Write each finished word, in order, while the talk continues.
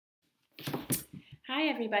Hi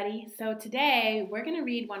everybody. So today we're going to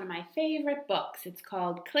read one of my favorite books. It's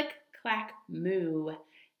called Clack Moo,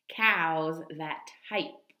 Cows That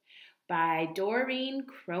Type by Doreen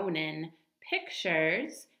Cronin.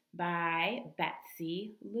 Pictures by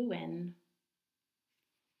Betsy Lewin.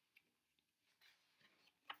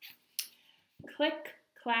 Click,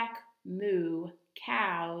 clack, moo,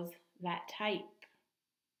 cows that type.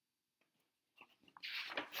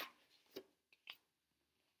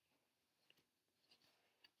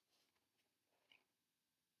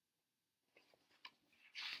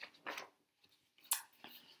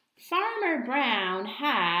 Farmer Brown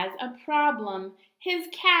has a problem. His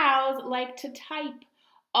cows like to type.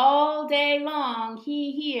 All day long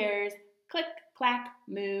he hears click, clack,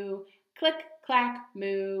 moo, click, clack,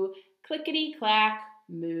 moo, clickety, clack,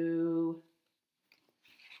 moo.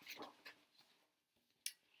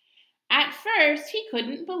 At first he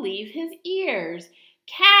couldn't believe his ears.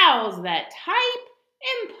 Cows that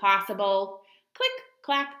type? Impossible. Click,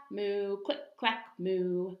 clack, moo, click, clack,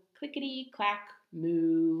 moo, clickety, clack,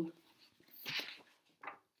 moo.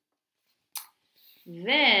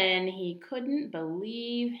 Then he couldn't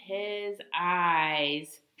believe his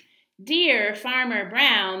eyes. Dear Farmer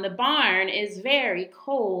Brown, the barn is very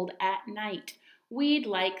cold at night. We'd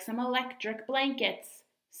like some electric blankets.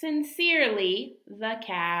 Sincerely, the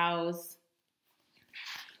cows.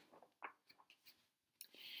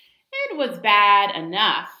 It was bad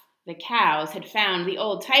enough. The cows had found the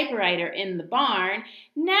old typewriter in the barn.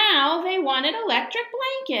 Now they wanted electric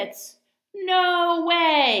blankets. No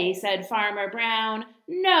way, said Farmer Brown.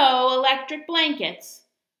 No electric blankets.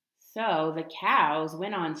 So the cows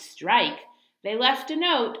went on strike. They left a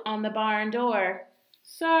note on the barn door.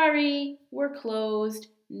 Sorry, we're closed.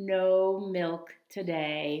 No milk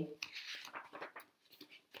today.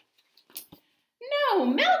 No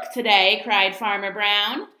milk today, cried Farmer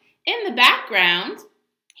Brown. In the background,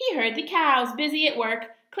 he heard the cows busy at work.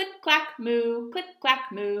 Click, clack, moo, click,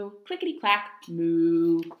 clack, moo, clickety, clack,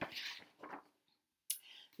 moo.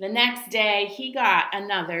 The next day, he got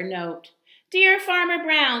another note. Dear Farmer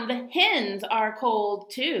Brown, the hens are cold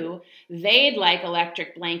too. They'd like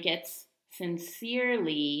electric blankets.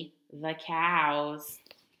 Sincerely, the cows.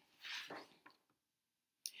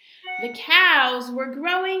 The cows were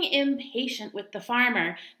growing impatient with the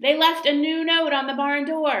farmer. They left a new note on the barn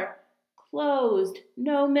door. Closed.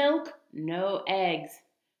 No milk, no eggs.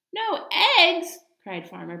 No eggs, cried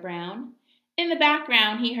Farmer Brown. In the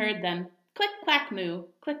background, he heard them. Click, clack, moo,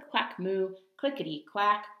 click, clack, moo, clickety,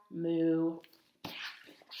 clack, moo.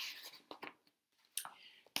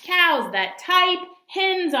 Cows that type,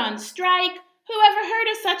 hens on strike. Who ever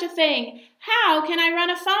heard of such a thing? How can I run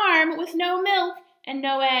a farm with no milk and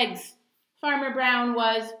no eggs? Farmer Brown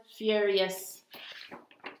was furious.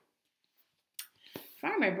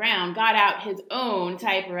 Farmer Brown got out his own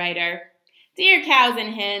typewriter. Dear cows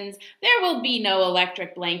and hens, there will be no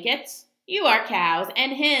electric blankets. You are cows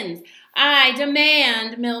and hens. I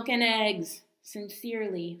demand milk and eggs.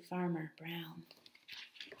 Sincerely, Farmer Brown.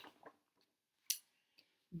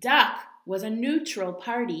 Duck was a neutral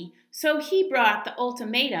party, so he brought the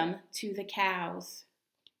ultimatum to the cows.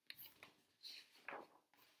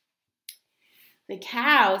 The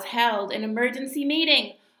cows held an emergency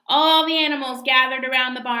meeting. All the animals gathered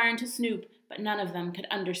around the barn to snoop, but none of them could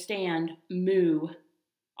understand moo.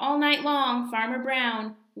 All night long, Farmer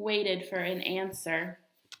Brown waited for an answer.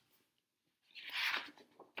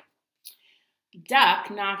 Duck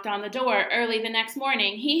knocked on the door early the next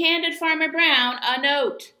morning. He handed Farmer Brown a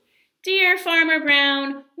note. Dear Farmer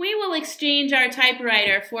Brown, we will exchange our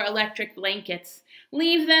typewriter for electric blankets.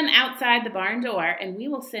 Leave them outside the barn door, and we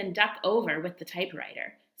will send Duck over with the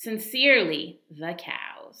typewriter. Sincerely, the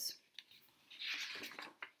cows.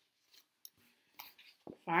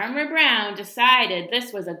 Farmer Brown decided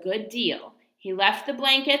this was a good deal. He left the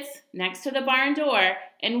blankets next to the barn door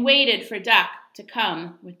and waited for Duck to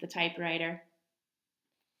come with the typewriter.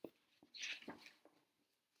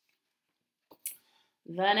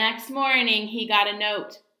 The next morning, he got a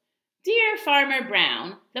note. Dear Farmer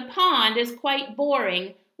Brown, the pond is quite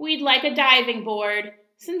boring. We'd like a diving board.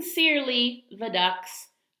 Sincerely, the ducks.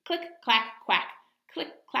 Click, clack, quack. Click,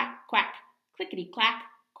 clack, quack. Clickety, clack,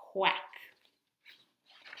 quack.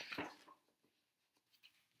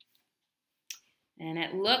 And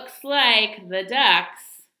it looks like the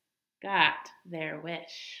ducks got their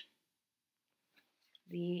wish.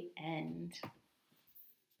 The end.